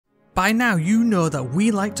By now you know that we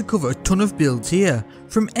like to cover a ton of builds here,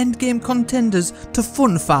 from endgame contenders to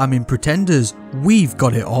fun farming pretenders, we've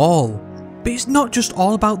got it all. But it's not just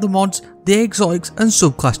all about the mods, the exotics and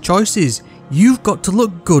subclass choices, you've got to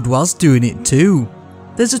look good whilst doing it too.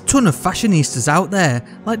 There's a ton of fashionistas out there,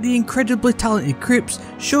 like the incredibly talented Crips,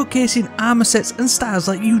 showcasing armour sets and styles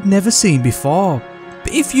like you'd never seen before.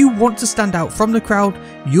 But if you want to stand out from the crowd,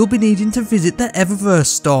 you'll be needing to visit the Eververse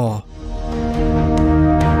store.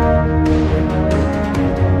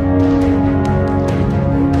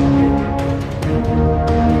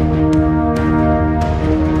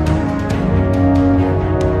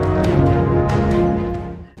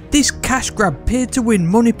 This cash grab pay to win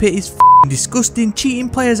money pit is f***ing disgusting, cheating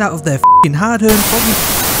players out of their f***ing hard earned money.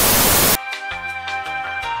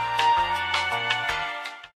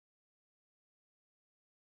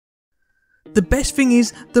 The best thing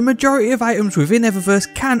is, the majority of items within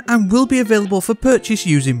Eververse can and will be available for purchase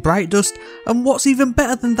using Bright Dust, and what's even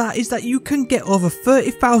better than that is that you can get over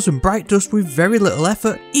 30,000 Bright Dust with very little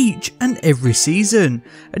effort each and every season,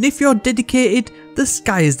 and if you're dedicated, the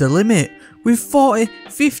sky is the limit, with 40,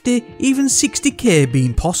 50, even 60k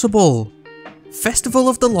being possible. Festival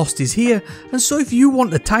of the Lost is here, and so if you want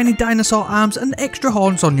the tiny dinosaur arms and extra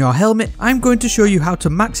horns on your helmet, I'm going to show you how to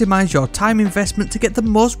maximise your time investment to get the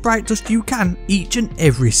most Bright Dust you can each and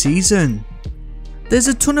every season. There's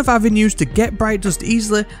a ton of avenues to get Bright Dust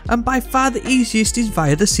easily, and by far the easiest is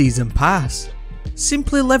via the Season Pass.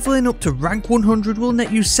 Simply levelling up to rank 100 will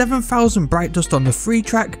net you 7,000 Bright Dust on the free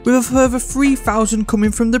track, with a further 3,000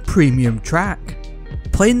 coming from the premium track.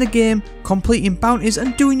 Playing the game, completing bounties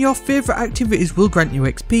and doing your favourite activities will grant you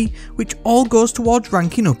XP, which all goes towards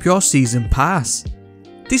ranking up your Season Pass.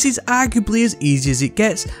 This is arguably as easy as it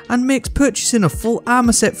gets and makes purchasing a full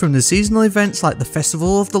armour set from the seasonal events like the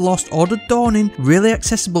Festival of the Lost or the Dawning really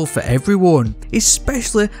accessible for everyone,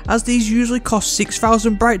 especially as these usually cost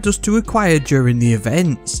 6,000 Bright Dust to acquire during the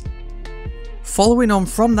events. Following on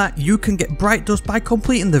from that, you can get Bright Dust by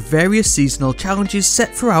completing the various seasonal challenges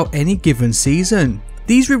set throughout any given season.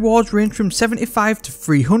 These rewards range from 75 to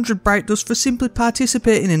 300 Bright Dust for simply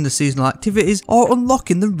participating in the seasonal activities or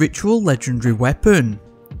unlocking the ritual legendary weapon.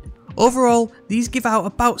 Overall, these give out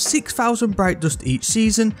about 6,000 Bright Dust each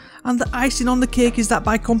season, and the icing on the cake is that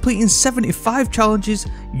by completing 75 challenges,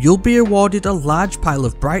 you'll be awarded a large pile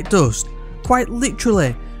of Bright Dust, quite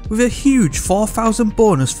literally, with a huge 4,000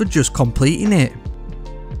 bonus for just completing it.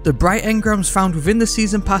 The bright engrams found within the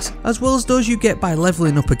Season Pass, as well as those you get by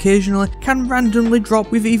levelling up occasionally, can randomly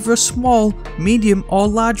drop with either a small, medium or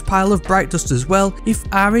large pile of Bright Dust as well if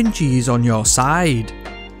RNG is on your side.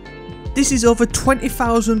 This is over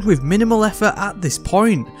 20,000 with minimal effort at this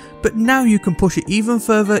point, but now you can push it even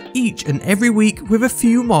further each and every week with a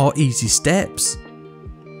few more easy steps.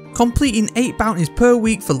 Completing 8 bounties per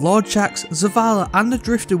week for Lord Shax, Zavala and the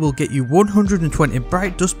Drifter will get you 120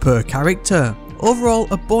 Bright Dust per character. Overall,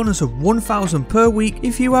 a bonus of 1,000 per week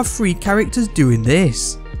if you have 3 characters doing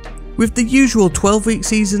this. With the usual 12-week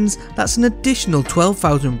seasons, that's an additional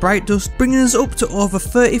 12,000 Bright Dust, bringing us up to over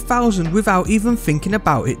 30,000 without even thinking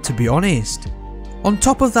about it, to be honest. On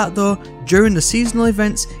top of that though, during the seasonal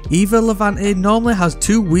events, Eva Levante normally has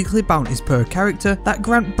 2 weekly bounties per character that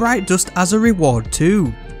grant Bright Dust as a reward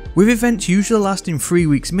too. With events usually lasting 3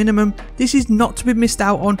 weeks minimum, this is not to be missed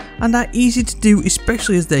out on and are easy to do,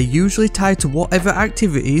 especially as they're usually tied to whatever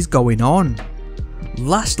activity is going on.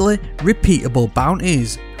 Lastly, repeatable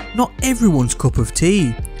bounties. Not everyone's cup of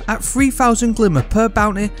tea. At 3,000 glimmer per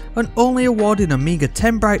bounty and only awarding a meagre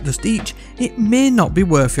 10 Bright Dust each, it may not be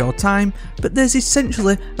worth your time, but there's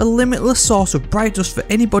essentially a limitless source of Bright Dust for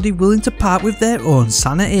anybody willing to part with their own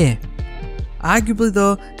sanity. Arguably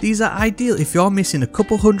though, these are ideal if you're missing a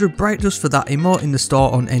couple hundred Bright Dust for that emote in the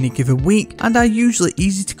store on any given week, and are usually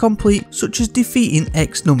easy to complete, such as defeating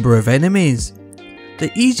X number of enemies.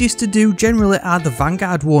 The easiest to do generally are the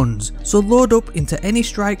Vanguard ones, so load up into any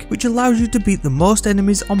strike which allows you to beat the most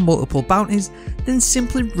enemies on multiple bounties, then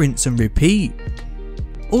simply rinse and repeat.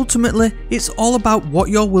 Ultimately, it's all about what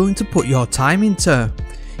you're willing to put your time into.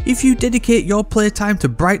 If you dedicate your playtime to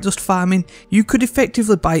Bright Dust farming, you could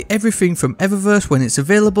effectively buy everything from Eververse when it's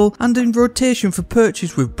available and in rotation for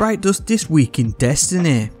purchase with Bright Dust this week in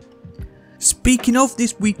Destiny. Speaking of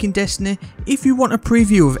this week in Destiny, if you want a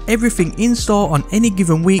preview of everything in store on any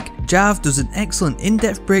given week, Jarv does an excellent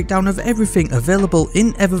in-depth breakdown of everything available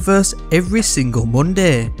in Eververse every single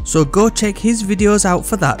Monday, so go check his videos out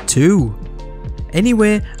for that too.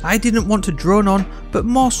 Anyway, I didn't want to drone on, but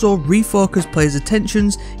more so refocus players'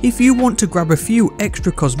 attentions if you want to grab a few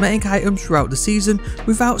extra cosmetic items throughout the season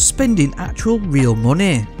without spending actual real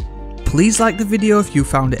money. Please like the video if you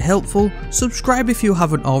found it helpful, subscribe if you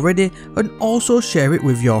haven't already, and also share it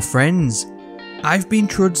with your friends. I've been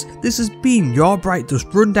Truds, this has been your Bright Dust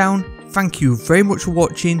Rundown, thank you very much for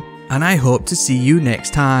watching, and I hope to see you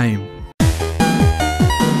next time.